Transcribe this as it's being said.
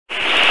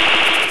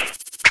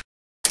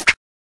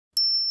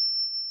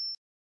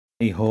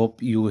I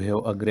hope you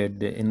have a great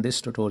day. In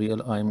this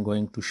tutorial, I am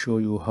going to show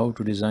you how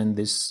to design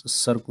this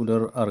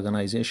circular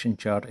organization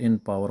chart in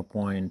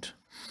PowerPoint.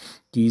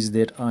 Keys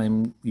that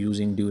I'm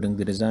using during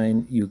the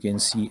design, you can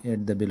see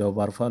at the below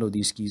bar. Follow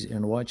these keys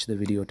and watch the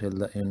video till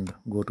the end.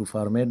 Go to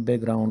format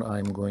background.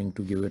 I'm going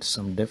to give it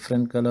some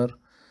different color.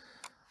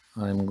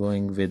 I'm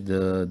going with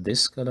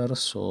this color,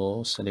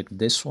 so select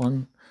this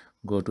one.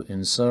 Go to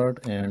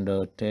insert and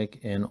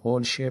take an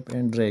all shape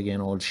and drag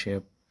an all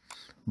shape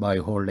by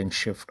holding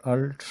Shift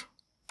Alt.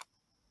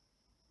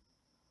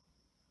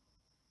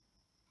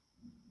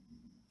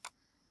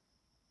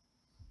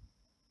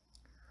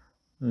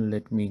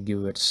 Let me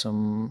give it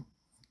some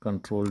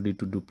Control D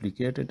to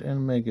duplicate it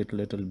and make it a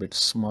little bit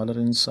smaller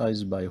in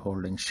size by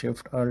holding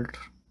Shift Alt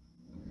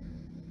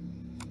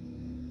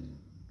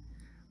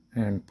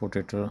and put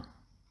it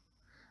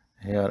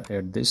here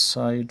at this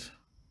side.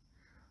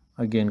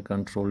 Again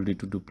Control D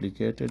to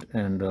duplicate it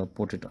and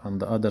put it on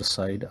the other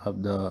side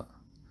of the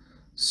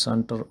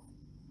center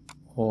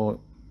or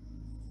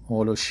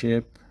hollow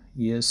shape.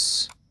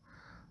 Yes,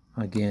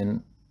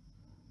 again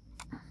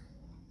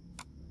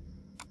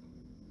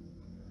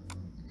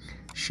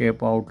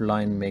shape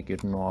outline, make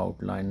it no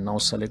outline. Now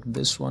select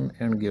this one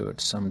and give it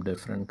some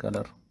different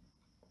color.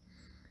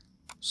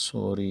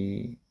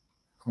 Sorry,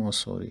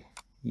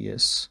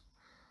 yes,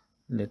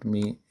 let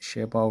me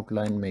shape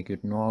outline, make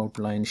it no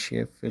outline.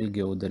 Shape will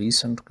give the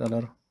recent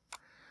color,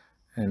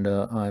 and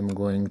I'm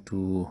going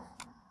to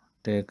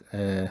take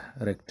a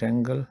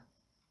rectangle.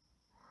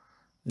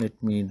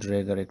 Let me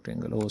drag a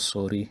rectangle. Oh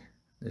sorry,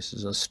 this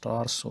is a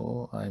star,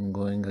 so I'm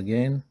going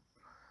again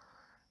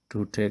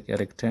to take a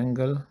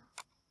rectangle,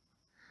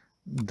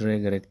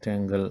 drag a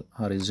rectangle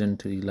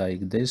horizontally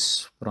like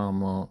this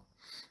from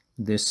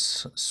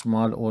this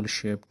small oval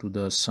shape to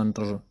the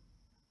center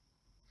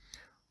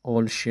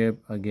oval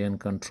shape. Again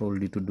Control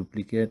D to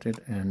duplicate it,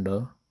 and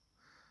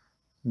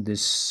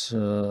this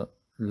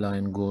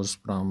line goes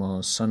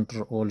from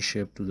center oval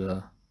shape to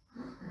the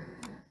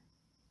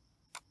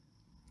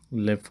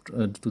left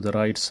to the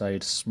right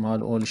side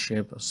small oval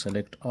shape.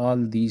 Select all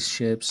these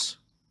shapes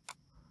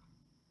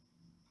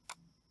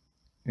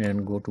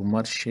and go to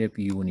merge shape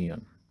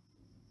union.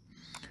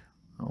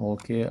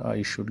 Okay,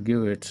 I should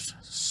give it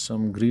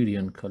some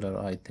gradient color.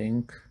 I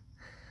think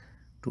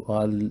to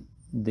all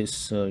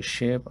this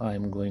shape I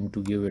am going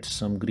to give it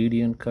some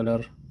gradient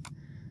color,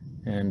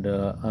 and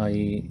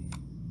I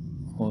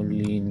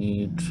only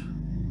need,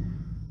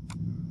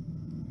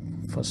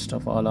 first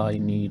of all I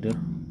need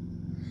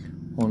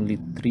only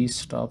 3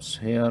 stops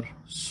here,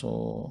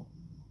 so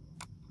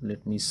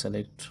let me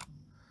select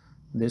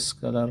this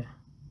color,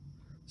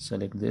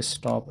 select this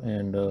stop,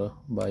 and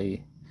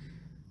by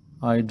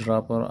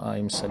eyedropper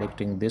I'm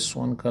selecting this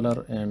one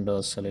color, and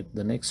select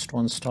the next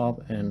one stop,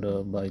 and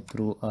by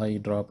through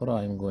eyedropper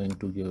I'm going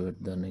to give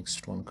it the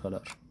next one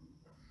color.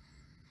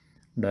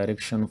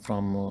 Direction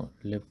from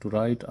left to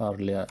right or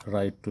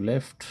right to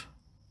left.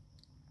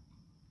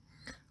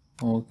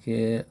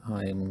 Okay,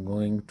 I am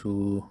going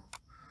to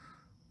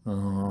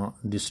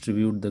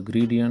distribute the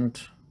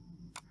gradient,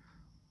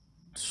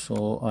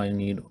 so I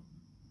need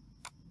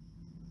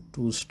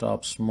 2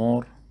 stops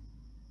more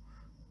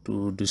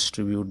to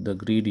distribute the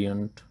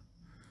gradient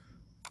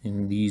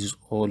in these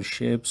all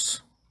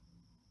shapes,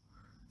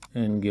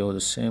 and give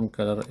the same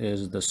color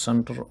as the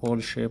center all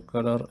shape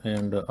color,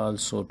 and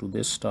also to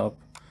this stop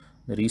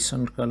the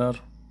recent color.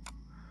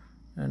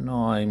 And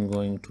now I'm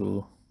going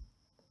to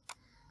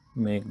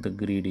make the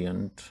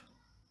gradient,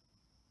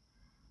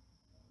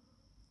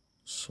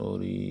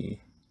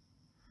 sorry,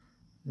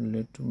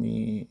 let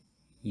me,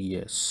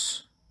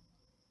 yes,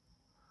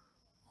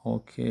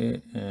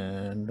 okay,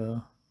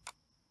 and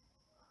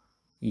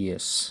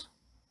yes,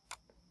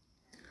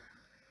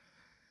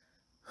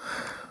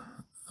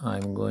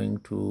 I'm going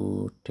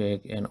to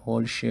take an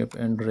oval shape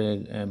and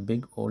drag a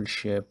big oval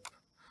shape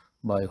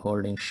by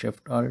holding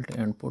Shift Alt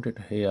and put it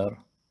here.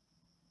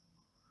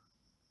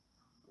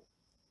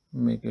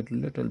 Make it a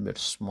little bit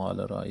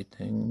smaller, I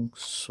think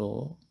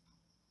so.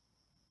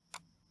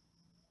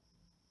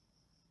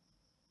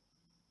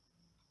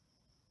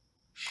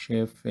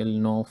 Shape fill,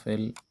 no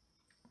fill,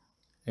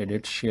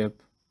 edit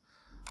shape.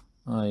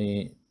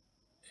 I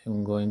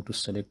am going to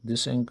select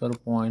this anchor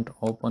point,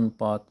 open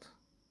path,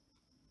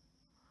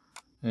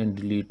 and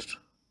delete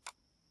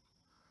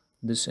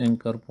this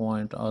anchor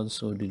point.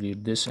 Also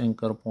delete this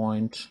anchor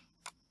point.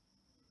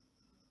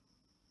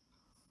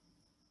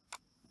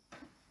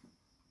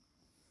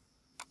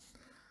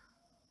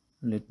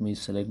 Let me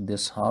select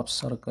this half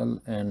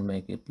circle and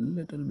make it a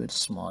little bit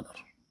smaller.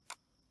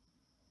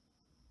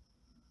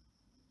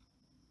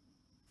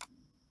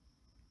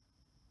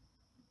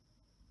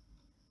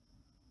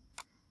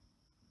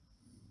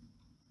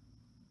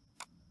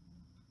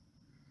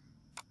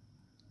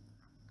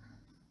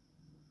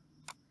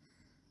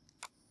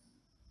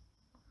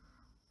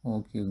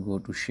 Okay, go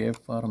to shape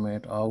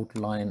format,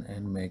 outline,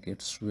 and make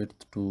its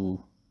width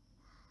to,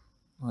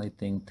 I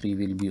think 3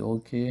 will be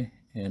okay,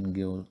 and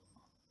give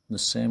the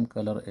same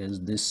color as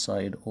this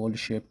side all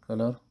shape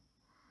color.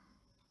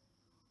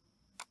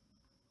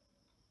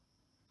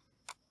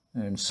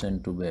 and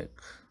send to back.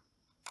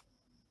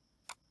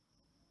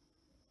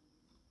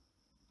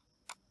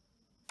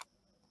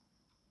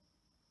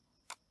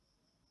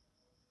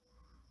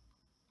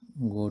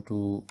 Go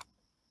to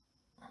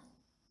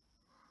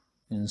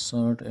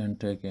insert and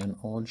take an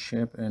all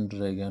shape and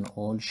drag an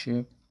all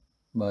shape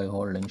by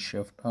holding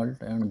shift alt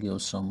and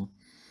give some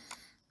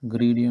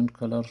gradient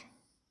color.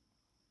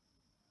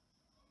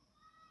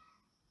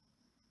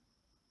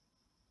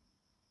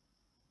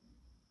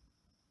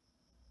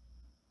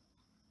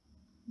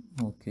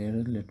 Okay,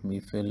 let me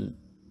fill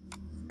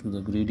to the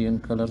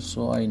gradient color.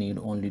 So I need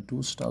only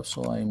two stops,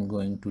 so I am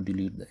going to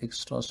delete the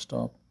extra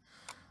stop.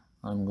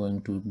 I'm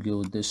going to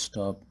give this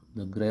stop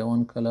the gray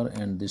one color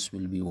and this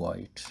will be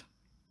white.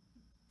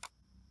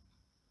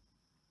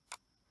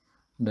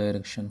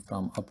 Direction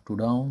from up to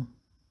down.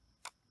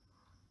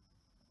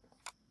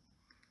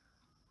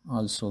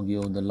 Also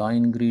give the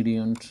line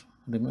gradient.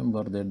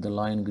 Remember that the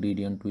line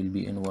gradient will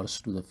be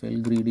inverse to the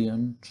fill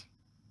gradient,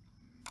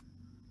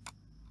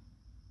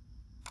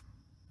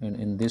 and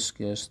in this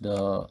case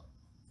the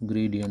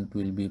gradient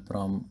will be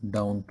from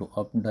down to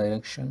up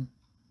direction,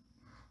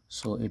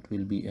 so it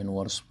will be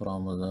inverse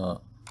from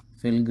the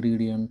fill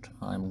gradient.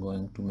 I'm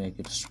going to make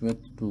its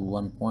width to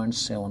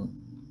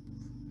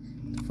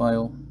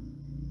 1.75.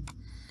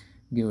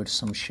 give it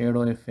some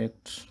shadow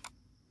effect,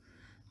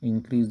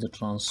 increase the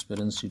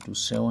transparency to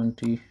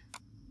 70,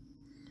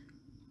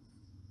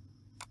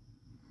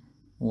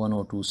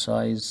 102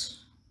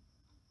 size,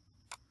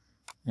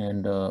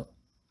 and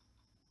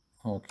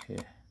okay,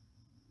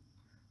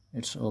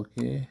 it's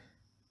okay.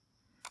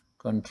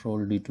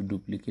 Control D to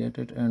duplicate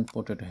it and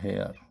put it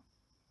here.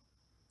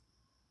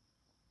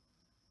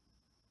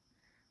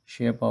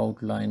 Shape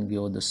outline,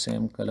 give the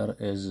same color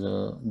as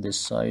this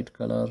side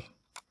color.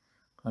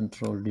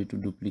 Control D to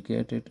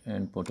duplicate it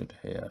and put it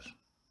here.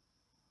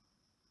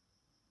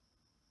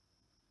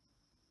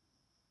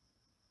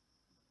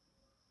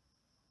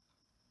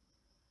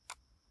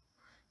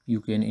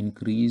 You can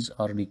increase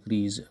or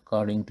decrease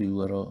according to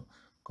your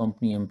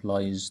company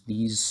employees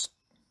these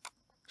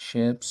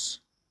shapes.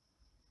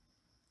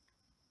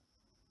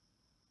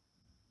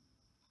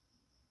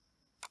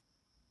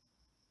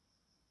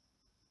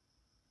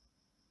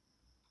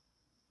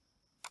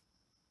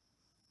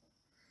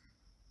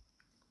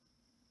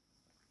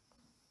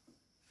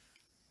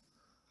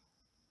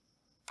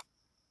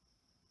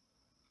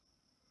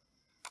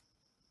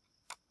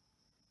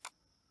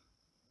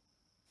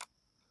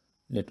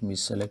 Let me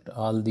select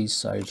all these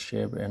side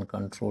shape and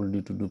Control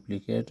D to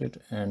duplicate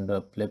it and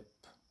flip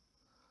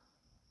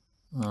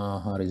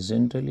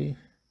horizontally.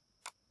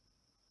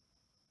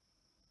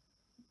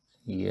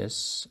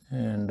 Yes,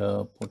 and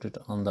put it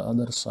on the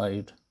other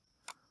side.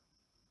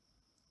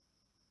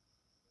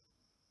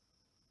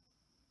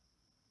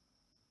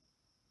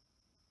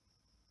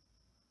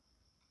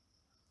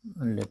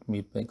 And let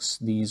me fix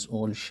these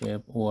all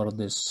shape over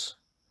this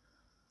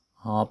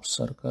half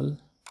circle,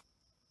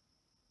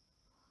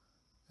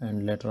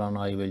 and later on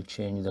I will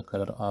change the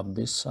color of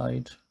this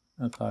side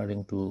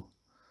according to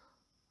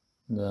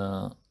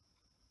the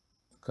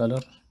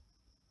color.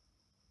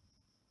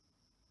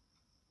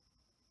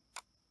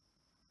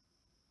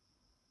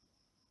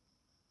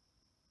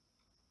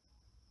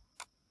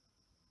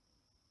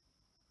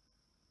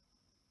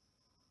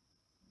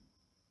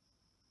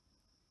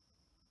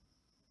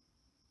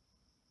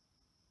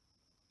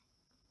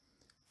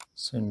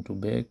 Send to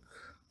back.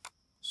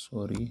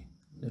 Sorry,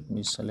 let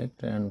me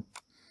select and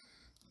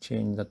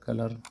change the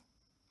color.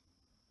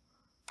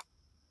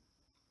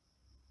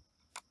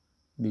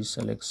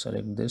 Deselect,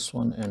 select this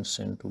one and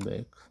send to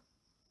back.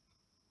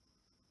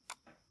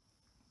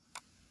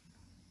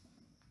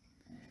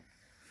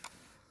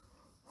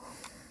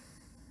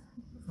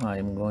 I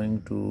am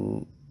going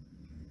to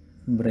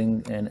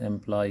bring an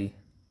employee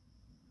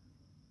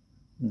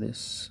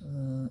this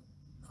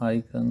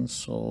icon,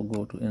 so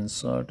go to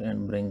insert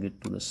and bring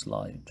it to the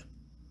slide.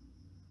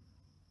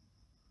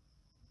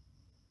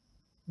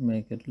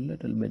 Make it a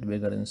little bit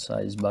bigger in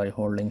size by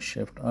holding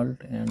shift alt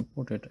and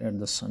put it at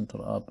the center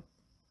of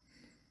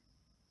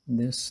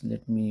this.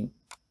 Let me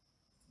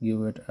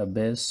give it a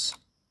base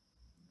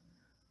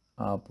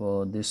of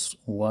this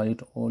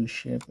white oval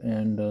shape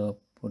and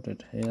put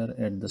it here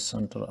at the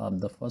center of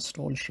the first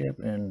oval shape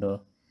and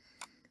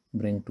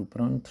bring to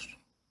front.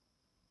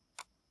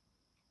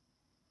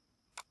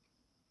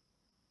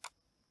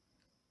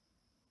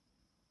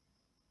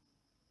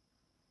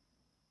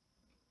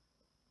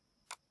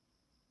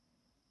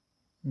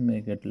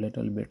 Make it a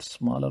little bit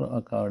smaller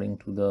according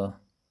to the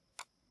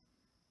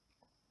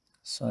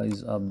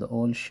size of the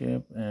oval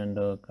shape and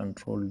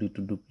Control D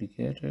to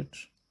duplicate it.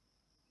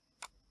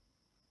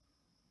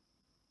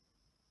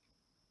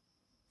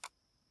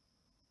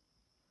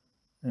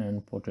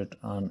 And put it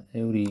on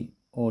every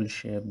oval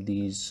shape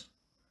these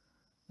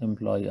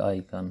employee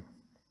icon.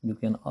 You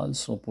can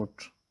also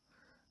put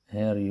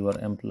here your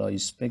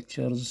employees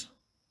pictures.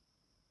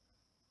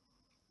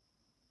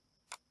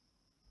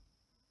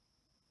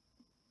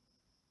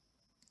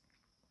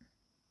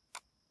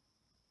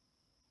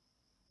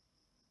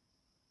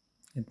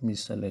 Let me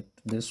select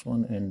this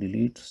one and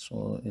delete.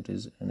 So it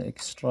is an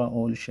extra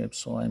all shape,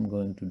 so I'm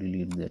going to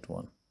delete that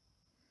one.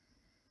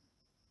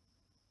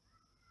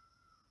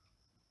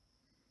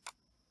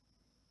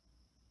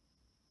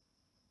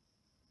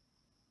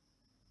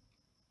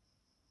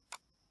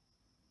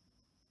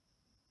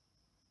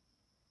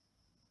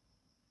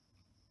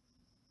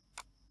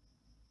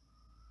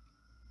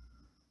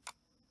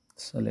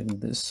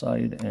 Select this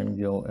side and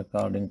go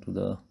according to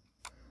the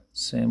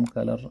same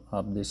color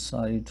of this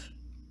side.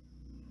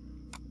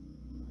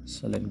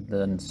 Select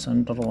the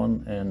center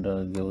one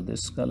and give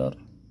this color.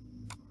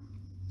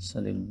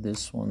 Select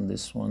this one,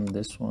 this one,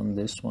 this one,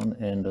 this one,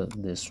 and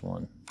this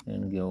one,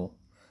 and give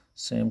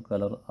same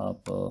color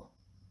of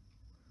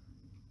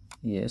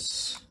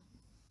yes.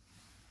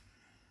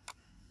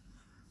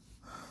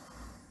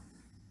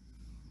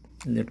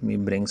 Let me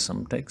bring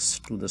some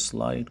text to the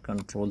slide.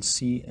 Control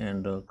C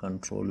and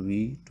Control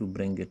V to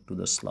bring it to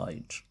the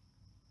slide.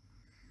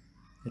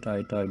 It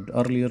I typed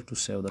earlier to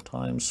save the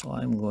time, so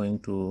I'm going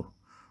to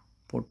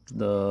put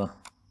the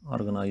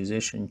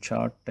organization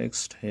chart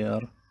text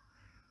here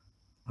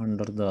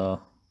under the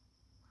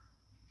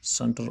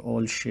center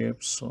all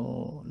shape.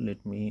 So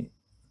let me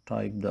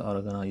type the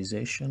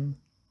organization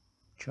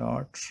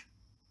chart.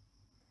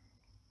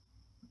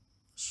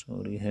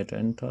 Sorry, hit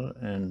enter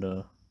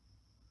and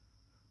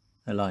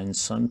align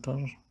center.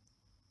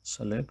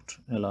 Select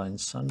align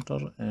center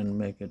and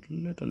make it a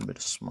little bit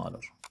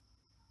smaller.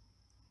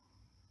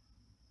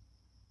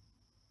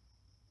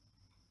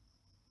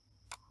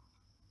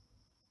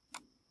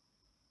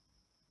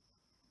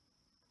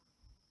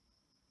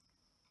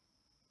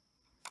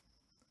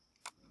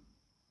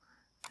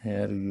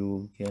 Here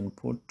you can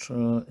put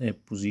a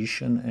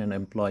position and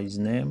employee's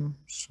name.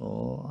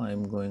 So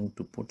I'm going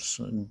to put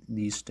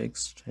these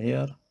text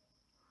here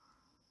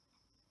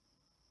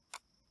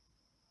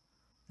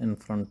in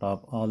front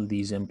of all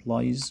these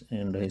employees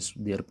and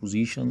their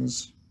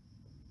positions,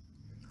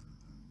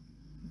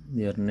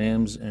 their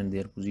names and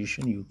their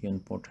position you can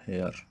put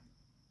here.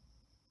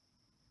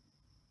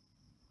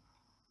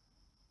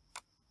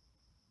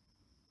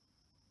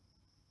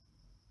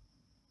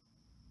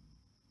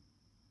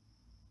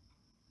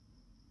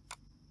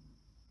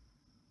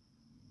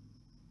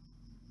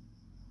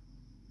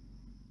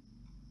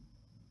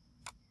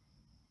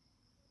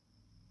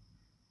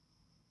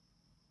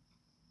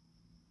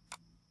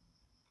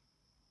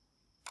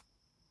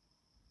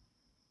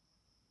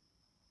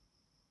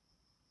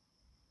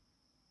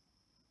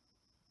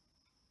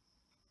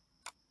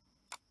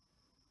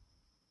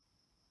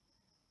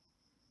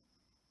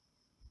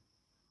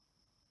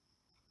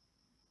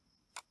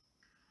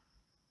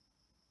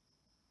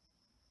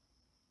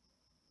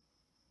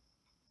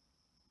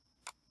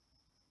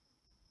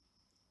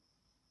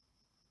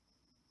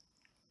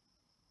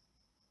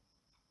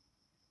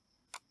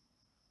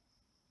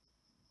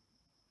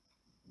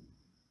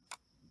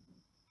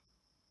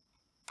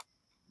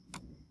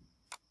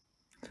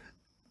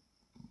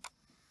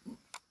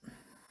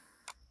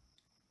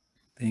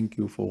 Thank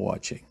you for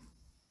watching.